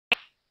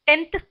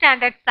10th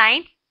standard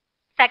science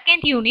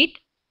second unit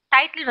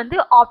title வந்து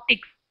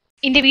optics.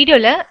 இந்த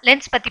வீடியோல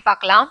லென்ஸ் பத்தி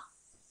பார்க்கலாம்.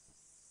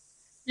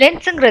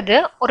 லென்ஸ்ங்கிறது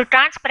ஒரு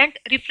டிரான்ஸ்பரண்ட்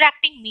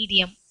ரிஃப்ராக்டிங்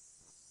மீடியம்.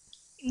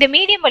 இந்த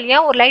மீடியம் வழியா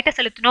ஒரு லைட்டை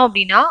செலுத்தணும்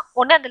அப்படின்னா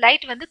ஒன்று அந்த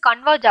லைட் வந்து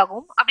கன்வர்ஜ்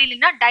ஆகும், அப்படி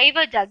இல்லைன்னா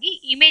டைவர்ஜ் ஆகி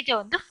இமேஜை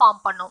வந்து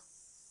ஃபார்ம் பண்ணும்.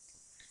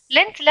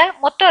 லென்ஸ்ல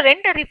மொத்தம்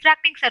 2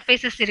 ரிஃப்ராக்டிங்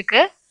சர்ஃபேசஸ்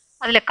இருக்கு.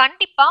 அதுல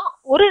கண்டிப்பா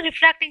ஒரு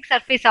ரிஃப்ராக்டிங்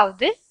சர்ஃபேஸ்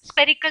ஆவது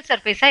ஸ்பெரிக்கல்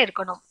சர்ஃபேஸா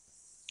இருக்கணும்.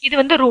 இது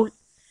வந்து ரூல்.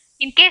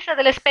 இன்கேஸ்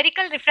அதுல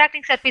ஸ்பெரிக்கல்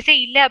ரிஃப்ராக்டிங் சர்ஃபேஸே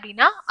இல்லை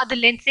அப்படின்னா அது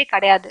லென்ஸே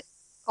கிடையாது.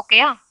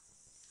 ஓகேயா?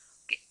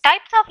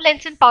 டைப்ஸ் ஆஃப்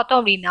லென்ஸ்ன்னு பார்த்தோம்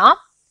அப்படின்னா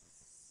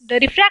இந்த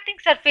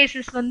ரிஃப்ராக்டிங்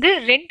சர்ஃபேசஸ் வந்து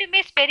ரெண்டுமே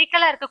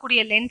ஸ்பெரிக்கலா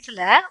இருக்கக்கூடிய லென்ஸ்ல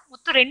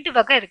மொத்தம் 2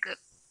 வகை இருக்கு.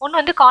 ஒன்று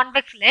வந்து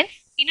கான்வெக்ஸ் லென்ஸ்,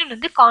 இன்னொன்று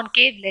வந்து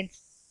கான்கேவ் லென்ஸ்.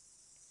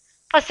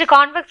 ஃபர்ஸ்ட்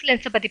கான்வெக்ஸ்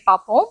லென்ஸை பத்தி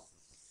பார்ப்போம்.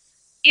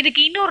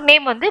 இதுக்கு இன்னொரு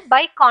நேம் வந்து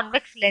பை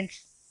கான்வெக்ஸ் லென்ஸ்.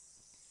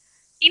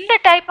 இந்த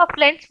டைப் ஆஃப்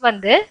லென்ஸ்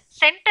வந்து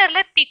சென்டர்ல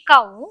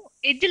திக்காவும்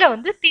எட்ஜில்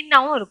வந்து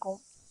தின்னாவும் இருக்கும்.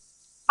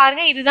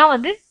 பாருங்க, இதுதான்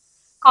வந்து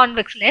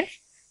கான்வெக்ஸ் லென்ஸ்.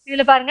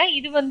 இதுல பாருங்க,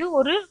 இது வந்து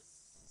ஒரு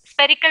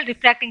ஸ்பெரிக்கல்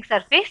ரிஃப்ராக்டிங்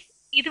சர்ஃபேஸ்,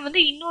 இது வந்து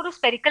இன்னொரு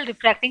ஸ்பெரிக்கல்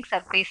ரிஃப்ராக்டிங்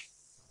சர்ஃபேஸ்.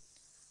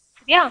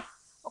 சரியா?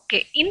 ஓகே,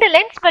 இந்த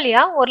லென்ஸ்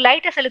வழியா ஒரு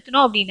லைட்டை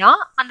செலுத்தணும் அப்படின்னா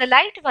அந்த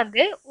லைட்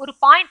வந்து ஒரு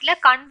பாயிண்ட்ல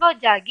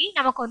கன்வர்ஜ் ஆகி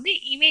நமக்கு வந்து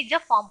இமேஜை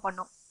ஃபார்ம்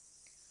பண்ணும்.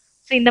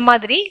 ஸோ இந்த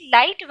மாதிரி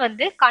லைட்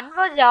வந்து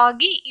கன்வர்ஜ்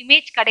ஆகி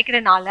இமேஜ்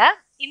கிடைக்கிறதுனால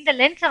இந்த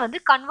லென்ஸை வந்து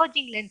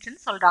கன்வர்ஜிங்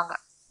லென்ஸ்ன்னு சொல்றாங்க.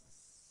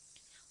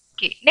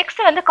 ஓகே,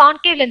 நெக்ஸ்ட் வந்து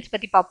கான்கேவ் லென்ஸ்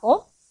பத்தி பார்ப்போம்.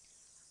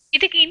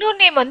 இதுக்கு இன்னொரு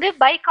நேம் வந்து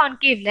பை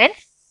கான்கேவ்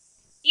லென்ஸ்.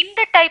 இந்த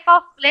டைப்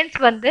ஆஃப் லென்ஸ்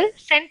வந்து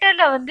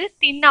சென்டர்ல வந்து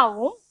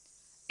தின்னாவும்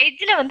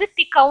எட்ஜில் வந்து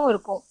திக்காவும்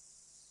இருக்கும்.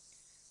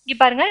 இங்க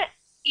பாருங்க,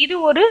 இது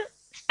ஒரு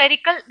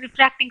ஸ்பெரிக்கல்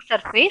ரிஃப்ராக்டிங்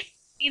சர்ஃபேஸ்,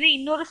 இது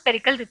இன்னொரு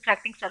ஸ்பெரிக்கல்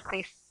ரிஃப்ராக்டிங்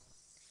சர்ஃபேஸ்.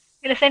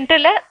 இதுல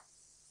சென்டர்ல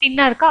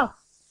தின்னா இருக்கா?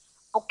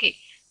 ஓகே,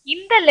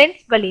 இந்த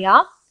லென்ஸ் வழியா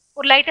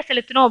ஒரு லைட்டை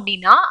செலுத்தணும்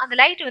அப்படின்னா அந்த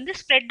லைட் வந்து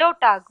ஸ்ப்ரெட்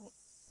அவுட் ஆகும்.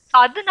 ஸோ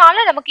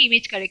அதனால நமக்கு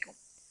இமேஜ் கிடைக்கும்.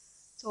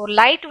 ஸோ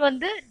லைட்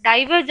வந்து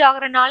டைவர்ஜ்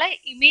ஆகுறதுனால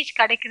இமேஜ்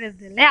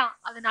கிடைக்கிறது இல்லையா,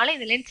 அதனால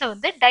இந்த லென்ஸை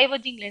வந்து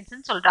டைவர்ஜிங்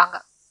லென்ஸ்ன்னு சொல்றாங்க.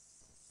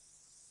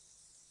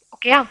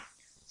 ஓகேயா?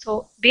 ஸோ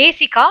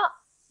பேசிக்கா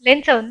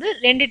லென்ஸை வந்து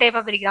 2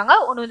 டைப்பாக பிரிக்கிறாங்க.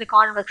 ஒன்று வந்து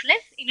கான்வெக்ஸ்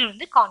லென்ஸ், இன்னொன்று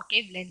வந்து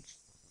கான்கேவ் லென்ஸ்.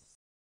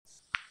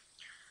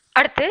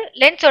 அடுத்து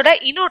லென்ஸோட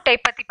இன்னொரு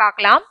டைப் பத்தி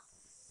பார்க்கலாம்.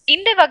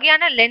 இந்த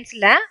வகையான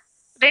லென்ஸ்ல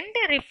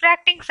 2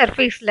 ரிஃப்ராக்டிங்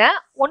சர்ஃபேஸ்ல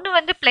ஒன்று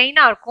வந்து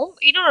பிளைனா இருக்கும்,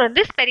 இன்னொன்று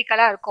வந்து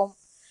ஸ்பெரிக்கலா இருக்கும்.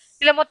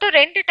 இதுல மொத்தம்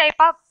 2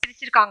 டைப்பா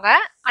பிரிச்சிருக்காங்க.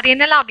 அது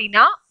என்னலாம்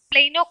அப்படின்னா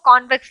பிளைனோ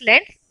கான்வெக்ஸ்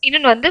லென்ஸ்,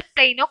 இன்னொன்று வந்து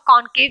பிளைனோ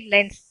கான்கேவ்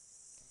லென்ஸ்.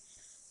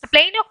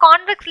 பிளைனோ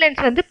கான்வெக்ஸ்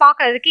லென்ஸ் வந்து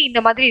பார்க்கறதுக்கு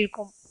இந்த மாதிரி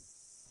இருக்கும்.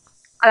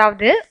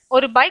 அதாவது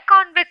ஒரு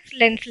பைகான்வெக்ஸ்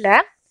லென்ஸ்ல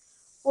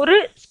ஒரு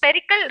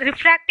ஸ்பெரிக்கல்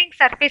ரிஃப்ராக்டிங்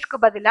சர்ஃபேஸ்க்கு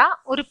பதிலா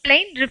ஒரு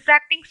பிளைன்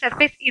ரிஃப்ராக்டிங்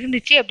சர்ஃபேஸ்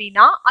இருந்துச்சு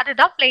அப்படின்னா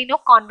அதுதான் பிளைனோ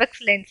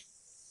கான்வெக்ஸ் லென்ஸ்.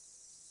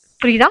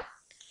 புரியுதா?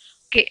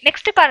 ஓகே,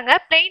 நெக்ஸ்ட் பாருங்க,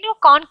 பிளைனோ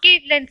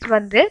கான்கேவ் லென்ஸ்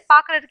வந்து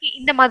பார்க்கறதுக்கு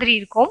இந்த மாதிரி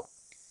இருக்கும்.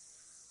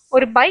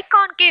 ஒரு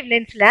பைகான்கேவ்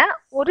லென்ஸ்ல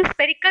ஒரு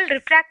ஸ்பெரிக்கல்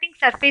ரிஃப்ராக்டிங்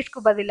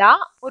சர்ஃபேஸ்க்கு பதிலா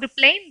ஒரு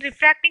பிளைன்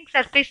ரிஃப்ராக்டிங்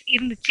சர்ஃபேஸ்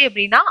இருந்துச்சு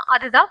அப்படின்னா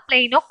அதுதான்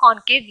பிளைனோ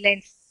கான்கேவ்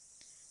லென்ஸ்.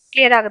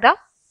 கிளியர் ஆகுதா?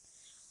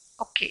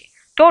 ஓகே,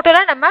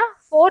 டோட்டலா நம்ம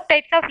 4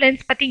 டைப்ஸ் ஆஃப்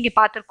லென்ஸ் பத்தி இங்க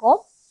பார்த்திருக்கோம்.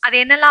 அது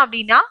என்னலாம்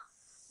அப்படின்னா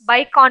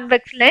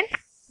பைகான்வெக்ஸ் lens,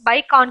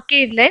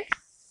 biconcave lens,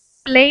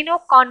 பிளைனோ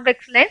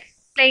convex lens,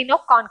 பிளைனோ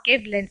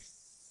concave lens.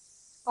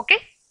 Okay,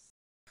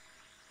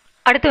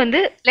 அடுத்து வந்து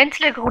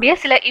லென்ஸ்ல இருக்கக்கூடிய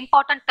சில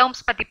இம்பார்ட்டன்ட்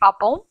டேர்ம்ஸ் பத்தி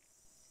பார்ப்போம்.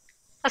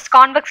 ஃபர்ஸ்ட்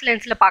கான்வெக்ஸ்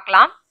லென்ஸ்ல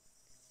பார்க்கலாம்.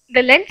 இந்த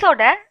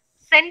லென்ஸோட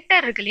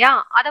சென்டர் இருக்கு இல்லையா,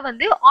 அதை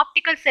வந்து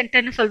ஆப்டிக்கல்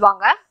சென்டர்னு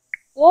சொல்லுவாங்க.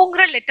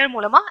 ஓங்கிற லெட்டர்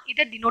மூலமா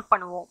இதை டினோட்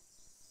பண்ணுவோம்.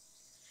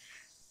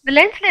 இந்த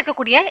லென்ஸ்ல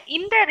இருக்கக்கூடிய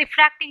இந்த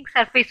ரிஃப்ராக்டிங்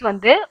சர்ஃபேஸ்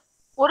வந்து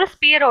ஒரு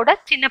ஸ்பியரோட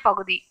சின்ன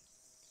பகுதி.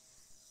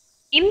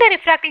 இந்த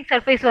ரிஃப்ராக்டிங்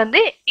சர்ஃபேஸ்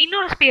வந்து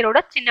இன்னொரு ஸ்பியரோட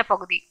சின்ன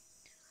பகுதி.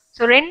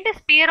 ஸோ 2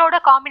 ஸ்பியரோட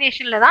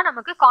காம்பினேஷன்ல தான்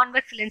நமக்கு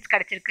கான்வெக்ஸ் லென்ஸ்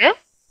கிடைச்சிருக்கு.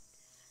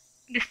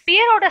 இந்த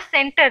ஸ்பியரோட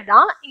சென்டர்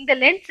தான் இந்த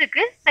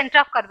லென்ஸுக்கு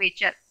centre of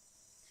curvature.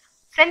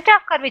 Centre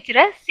of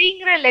கர்வேச்சரை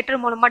சிங்கிற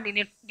letter மூலமா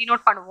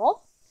டினோட் பண்ணுவோம்.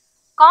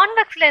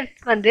 கான்வெக்ஸ்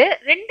லென்ஸ் வந்து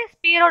 2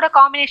 ஸ்பியரோட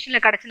காம்பினேஷன்ல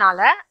கிடைச்சனால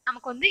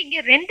நமக்கு வந்து இங்க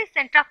 2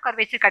 சென்டர் ஆஃப்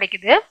கர்வேச்சர்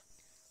கிடைக்குது.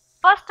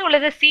 ஃபர்ஸ்ட்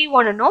உள்ளது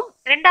C1னும்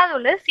ரெண்டாவது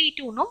உள்ளது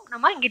C2னும்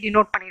நம்ம இங்க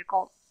டினோட்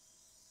பண்ணியிருக்கோம்.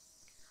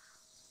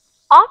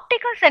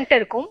 ஆப்டிக்கல்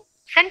சென்டருக்கும்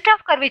சென்டர்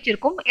ஆஃப்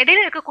கர்வேச்சருக்கும்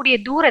இடையில இருக்கக்கூடிய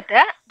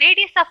தூரத்தை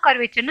ரேடியஸ் ஆஃப்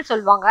கர்வேச்சர்னு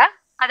சொல்லுவாங்க.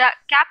 அதை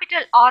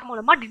கேபிட்டல் R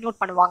மூலமா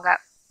டினோட் பண்ணுவாங்க.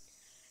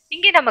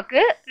 இங்க நமக்கு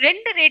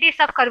 2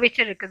 ரேடியஸ் ஆஃப்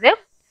கர்வேச்சர் இருக்குது.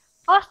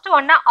 ஃபர்ஸ்ட்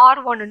ஒன்ன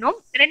R1னும்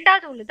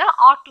ரெண்டாவது உள்ளது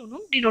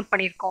R2னும் டினோட்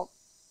பண்ணியிருக்கோம்.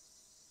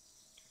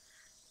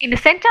 இந்த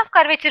சென்டர் ஆஃப்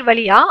கர்வேச்சர்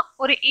வழியா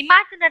ஒரு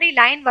இமேஜினரி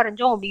லைன்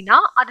வரைஞ்சோம் அப்படின்னா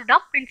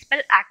அதுதான்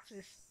பிரின்சிபல்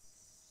ஆக்சிஸ்.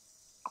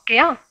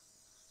 ஓகேயா?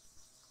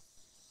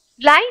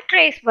 லைட்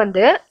ரேஸ்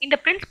வந்து இந்த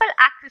பிரின்சிபல்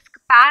ஆக்சிஸ்க்கு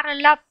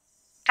பேரலா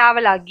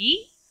டிராவல் ஆகி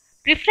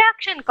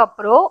ரிஃப்ராக்ஷனுக்கு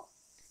அப்புறம்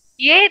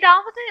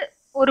ஏதாவது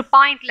ஒரு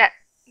பாயிண்ட்ல,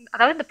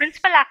 அதாவது இந்த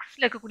பிரின்சிபல்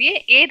ஆக்சிஸ்ல இருக்கக்கூடிய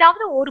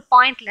ஏதாவது ஒரு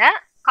பாயிண்ட்ல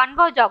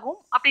கன்வர்ஜ் ஆகும்,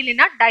 அப்படி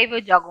இல்லைன்னா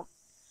டைவர்ஜ் ஆகும்.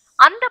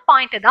 அந்த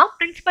பாயிண்ட் தான்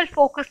பிரின்சிபல்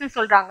ஃபோக்கஸ்னு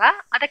சொல்றாங்க.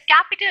 அதை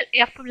கேபிட்டல்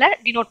Fல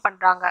டினோட்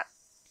பண்றாங்க.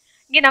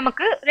 இங்க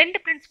நமக்கு 2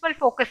 பிரின்சிபல்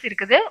ஃபோக்கஸ்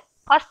இருக்குது.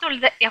 ஃபர்ஸ்ட்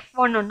உள்ளது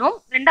F1 னும்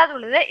ரெண்டாவது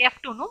உள்ளது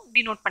F2 னும்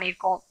டினோட்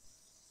பண்ணியிருக்கோம்.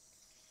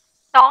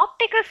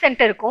 ஆப்டிக்கல்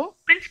சென்டருக்கும்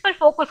பிரின்சிபல்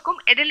ஃபோக்கஸ்க்கும்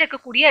இடையில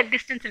இருக்கக்கூடிய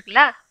டிஸ்டன்ஸ்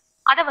இருக்குல்ல,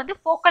 அதை வந்து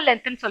ஃபோக்கல்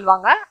லென்த்னு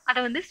சொல்லுவாங்க. அதை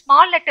வந்து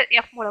ஸ்மால் லெட்டர்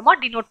F மூலமா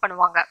டினோட்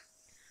பண்ணுவாங்க.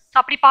 ஸோ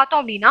அப்படி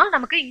பார்த்தோம் அப்படின்னா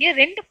நமக்கு இங்கே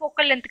ரெண்டு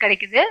ஃபோக்கல் லென்த்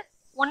கிடைக்குது.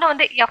 ஒன்று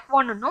வந்து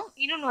F1 னும்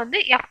இன்னொன்று வந்து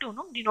F2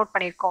 னும் டினோட்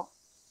பண்ணியிருக்கோம்.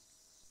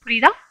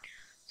 புரியுதா?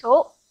 ஸோ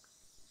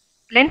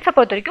லென்ஸை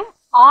பொறுத்த வரைக்கும்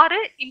 6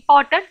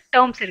 இம்பார்ட்டன்ட்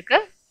டேர்ம்ஸ் இருக்கு.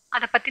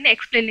 அதை பற்றின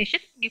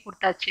எக்ஸ்பிளனேஷன் இங்கே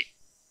கொடுத்தாச்சு.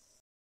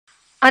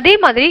 அதே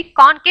மாதிரி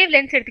கான்கேவ்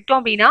லென்ஸ்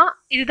எடுத்துக்கிட்டோம் அப்படின்னா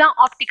இதுதான்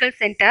ஆப்டிக்கல்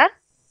சென்டர்.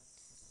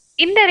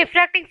 இந்த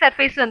ரிஃப்ராக்டிங்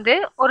சர்ஃபேஸ் வந்து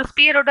ஒரு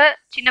ஸ்பியரோட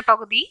சின்ன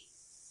பகுதி,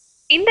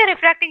 இந்த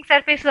ரிஃப்ராக்டிங்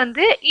சர்ஃபேஸ்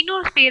வந்து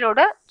இன்னொரு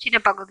ஸ்பியரோட சின்ன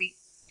பகுதி.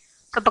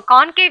 ஸோ இப்போ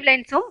கான்கேவ்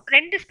லென்ஸும்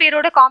ரெண்டு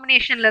ஸ்பியரோட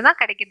காம்பினேஷனில் தான்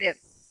கிடைக்குது.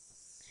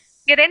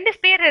 இங்கே ரெண்டு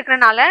ஸ்பியர்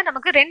இருக்கிறனால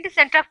நமக்கு ரெண்டு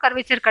சென்டர் ஆஃப்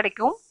கர்வேச்சர்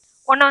கிடைக்கும்.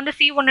 ஒன்று வந்து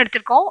C1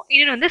 எடுத்திருக்கோம்,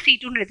 இன்னொன்று வந்து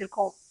C2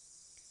 எடுத்திருக்கோம்.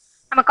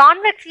 நம்ம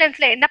கான்வெக்ஸ்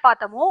லென்ஸில் என்ன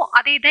பார்த்தோமோ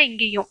அதே தான்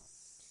இங்கேயும்.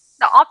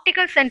 இந்த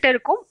ஆப்டிக்கல்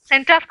சென்டருக்கும்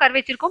சென்டர் ஆஃப்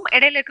கர்வேச்சருக்கும்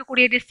இடையில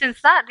இருக்கக்கூடிய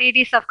டிஸ்டன்ஸ் தான்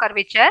ரேடியஸ் ஆஃப்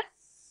கர்வேச்சர்.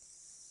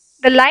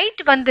 இந்த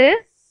லைட் வந்து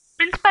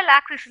பிரின்சிபல்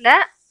ஆக்சிஸில்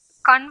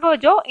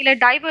கன்வர்ஜோ இல்லை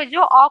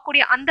டைவர்ஜோ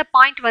ஆகக்கூடிய அந்த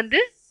பாயிண்ட் வந்து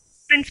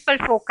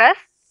பிரின்சிபல்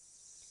ஃபோக்கஸ்.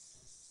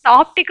 இந்த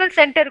ஆப்டிக்கல்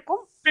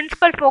சென்டருக்கும்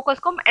பிரின்சிபல்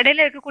ஃபோக்கஸ்க்கும்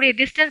இடையில இருக்கக்கூடிய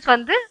டிஸ்டன்ஸ்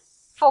வந்து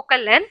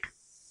ஃபோக்கல் லென்த்.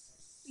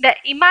 இந்த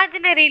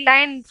imaginary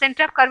line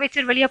centre of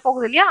curvature வெளியே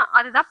போகுது இல்லையா,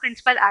 அதுதான்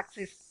பிரின்சிபல்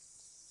ஆக்சிஸ்.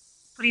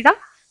 புரியுதா?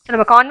 ஸோ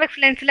நம்ம கான்வெக்ஸ்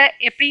லென்ஸில்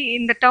எப்படி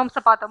இந்த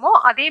டேர்ம்ஸை பார்த்தோமோ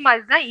அதே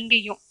மாதிரி தான்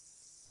இங்கேயும்.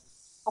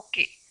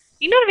 ஓகே,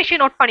 இன்னொரு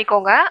விஷயம் நோட்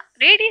பண்ணிக்கோங்க,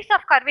 ரேடியஸ்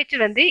ஆஃப்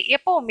கர்வேச்சர் வந்து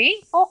எப்போவுமே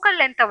ஃபோக்கல்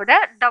லென்த்தை விட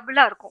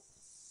டபுளாக இருக்கும்.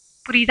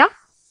 புரியுதா?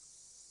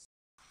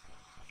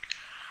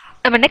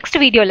 நம்ம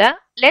நெக்ஸ்ட் வீடியோவில்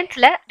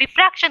லென்ஸில்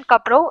ரிஃப்ராக்ஷனுக்கு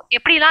அப்புறம்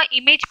எப்படிலாம்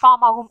இமேஜ்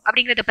ஃபார்ம் ஆகும்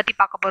அப்படிங்கிறத பற்றி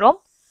பார்க்க போகிறோம்.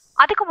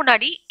 அதுக்கு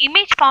முன்னாடி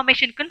இமேஜ்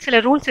ஃபார்மேஷனுக்குன்னு சில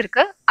ரூல்ஸ்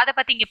இருக்குது, அதை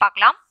பற்றி இங்கே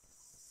பார்க்கலாம்.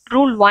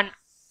 ரூல் 1.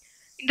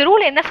 இந்த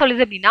ரூல் என்ன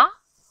சொல்லுது அப்படின்னா,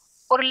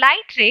 ஒரு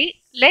லைட் ரே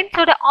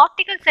லென்ஸோட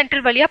ஆப்டிக்கல்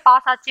சென்டர் வழியாக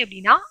பாஸ் ஆச்சு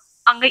அப்படின்னா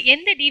அங்கே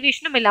எந்த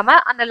டீவியேஷனும்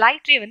இல்லாமல் அந்த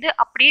லைட் ரே வந்து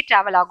அப்படியே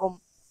ட்ராவல் ஆகும்.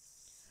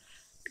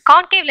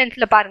 கான்கேவ்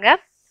லென்ஸில் பாருங்கள்,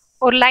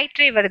 ஒரு லைட்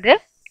ரே வருது,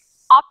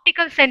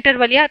 ஆப்டிக்கல் சென்டர்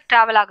வழியாக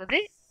ட்ராவல் ஆகுது,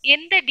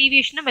 எந்த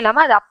டீவியேஷனும்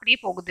இல்லாமல் அது அப்படியே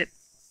போகுது.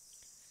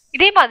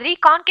 இதே மாதிரி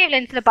கான்கேவ்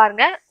லென்ஸில்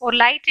பாருங்கள், ஒரு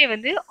லைட் ரே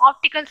வந்து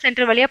ஆப்டிக்கல்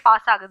சென்டர் வழியாக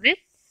பாஸ் ஆகுது,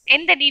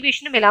 எந்த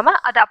டீவியேஷனும்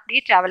இல்லாமல் அது அப்படியே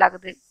ட்ராவல்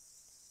ஆகுது.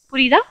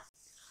 புரியுதா?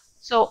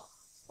 ஸோ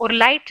ஒரு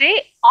லைட் ரே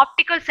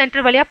ஆப்டிக்கல்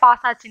சென்டர் வழியாக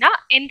பாஸ் ஆச்சுன்னா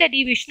எந்த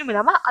டீவியேஷனும்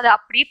இல்லாமல் அது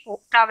அப்படியே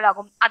ட்ராவல்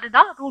ஆகும்.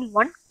 அதுதான் ரூல்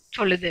 1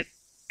 சொல்லுது.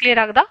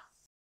 கிளியர் ஆகுதா?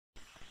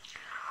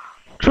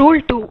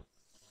 ரூல் 2.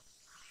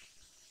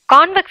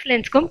 கான்வெக்ஸ்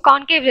லென்ஸ்க்கும்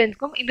கான்கேவ்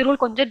லென்ஸ்க்கும் இந்த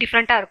ரூல் கொஞ்சம்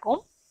டிஃப்ரெண்ட்டாக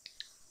இருக்கும்.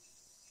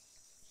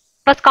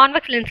 ஃபர்ஸ்ட்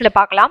கான்வெக்ஸ் லென்ஸில்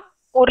பார்க்கலாம்.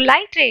 ஒரு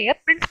லைட் ரேயை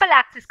பிரின்சிபல்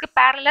ஆக்சிஸ்க்கு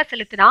பேரலாக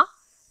செலுத்தினா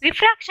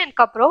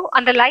ரிஃப்ராக்ஷனுக்கு அப்புறம்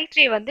அந்த லைட்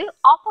ரே வந்து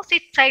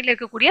ஆப்போசிட் சைடில்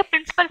இருக்கக்கூடிய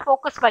பிரின்சிபல்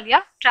ஃபோக்கஸ்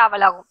வழியாக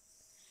ட்ராவல் ஆகும்.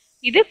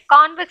 இது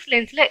கான்வெக்ஸ்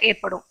லென்ஸில்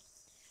ஏற்படும்.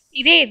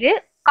 இதே இது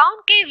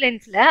கான்கேவ்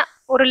லென்ஸில்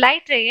ஒரு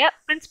லைட் ரேயை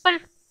பிரின்சிபல்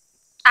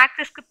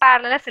ஆக்சிஸ்க்கு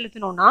பேரலாக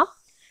செலுத்தினோம்னா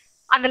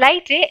அந்த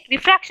லைட் ரே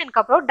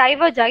ரிஃப்ராக்ஷனுக்கு அப்புறம்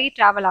டைவர்ஜ் ஆகி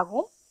ட்ராவல்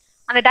ஆகும்.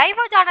 அந்த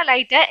டைவர்ஜ் ஆன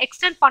லைட்டை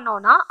எக்ஸ்டெண்ட்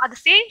பண்ணோன்னா அது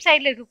சேம்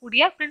சைடில்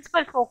இருக்கக்கூடிய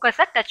பிரின்சிபல்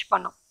ஃபோக்கஸை டச்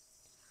பண்ணும்.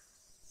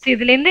 ஸோ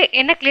இதுலேருந்து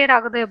என்ன கிளியர்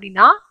ஆகுது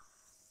அப்படின்னா,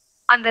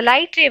 அந்த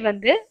லைட் ரே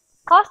வந்து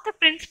ஃபர்ஸ்ட்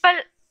பிரின்சிபல்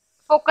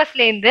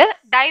ஃபோக்கஸ்லேருந்து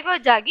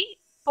டைவர்ஜ் ஆகி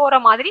போகிற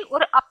மாதிரி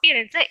ஒரு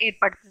அப்பியரன்ஸை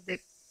ஏற்படுத்துது.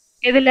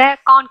 இதில்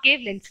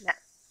கான்கேவ் லென்ஸில்.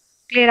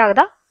 கிளியர்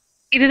ஆகுதா?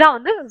 இதுதான்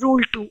வந்து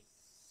ரூல் 2.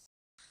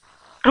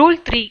 ரூல்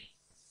 3.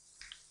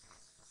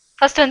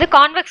 ஃபர்ஸ்ட் வந்து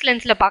கான்வெக்ஸ்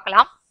லென்ஸில்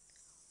பார்க்கலாம்.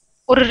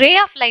 ஒரு ரே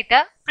ஆஃப் லைட்டை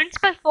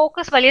பிரின்சிபல்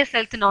ஃபோக்கஸ் வழியாக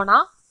செலுத்தினோன்னா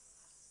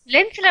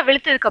லென்ஸில்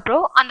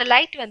வெளுத்ததுக்கப்புறம் அந்த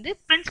லைட் வந்து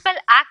பிரின்சிபல்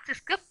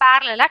ஆக்சிஸ்க்கு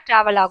பேரலாக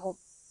ட்ராவல் ஆகும்.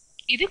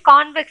 இது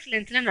கான்வெக்ஸ்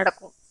லென்ஸில்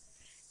நடக்கும்.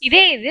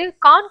 இதே இது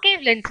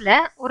கான்கேவ் லென்ஸில்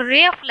ஒரு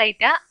ரே ஆஃப்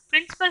லைட்டை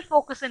பிரின்சிபல்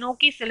ஃபோக்கஸை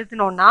நோக்கி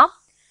செலுத்தினோன்னா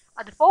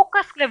அது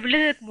ஃபோக்கஸ்ல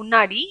விழுறதுக்கு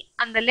முன்னாடி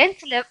அந்த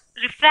லென்ஸில்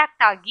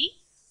ரிஃப்ராக்ட் ஆகி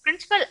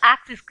பிரின்சிபல்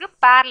ஆக்சிஸ்க்கு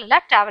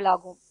பேரலாக ட்ராவல்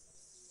ஆகும்.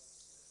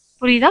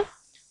 புரியுதா?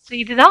 ஸோ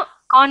இதுதான்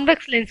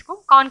கான்வெக்ஸ்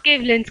லென்ஸ்க்கும்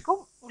கான்கேவ்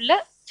லென்ஸ்க்கும் உள்ள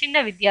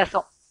சின்ன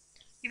வித்தியாசம்.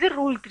 இது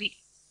ரூல் 3.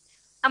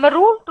 நம்ம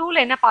ரூல் 2ல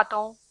என்ன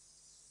பார்த்தோம்?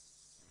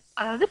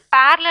 அதாவது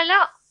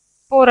பேரலாக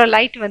போகிற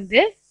லைட் வந்து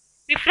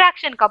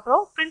ரிஃப்ராக்ஷனுக்கு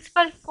அப்புறம்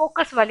பிரின்சிபல்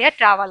ஃபோக்கஸ் வழியாக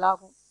ட்ராவல்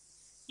ஆகும்.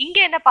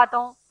 இங்கே என்ன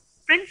பார்த்தோம்?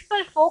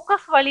 பிரின்சிபல்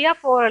ஃபோக்கஸ் வழியாக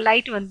போகிற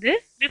லைட் வந்து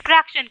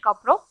ரிஃப்ராக்ஷனுக்கு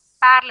அப்புறம்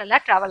பேரலாக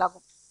ட்ராவல்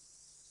ஆகும்.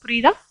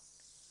 புரியுதா?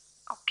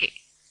 ஓகே,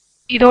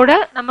 இதோட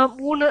நம்ம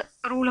 3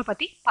 ரூலை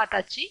பற்றி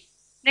பார்த்தாச்சு.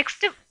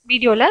 நெக்ஸ்ட்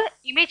வீடியோவில்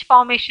இமேஜ்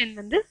ஃபார்மேஷன்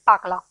வந்து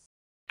பார்க்கலாம்.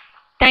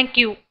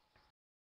 தேங்க்யூ.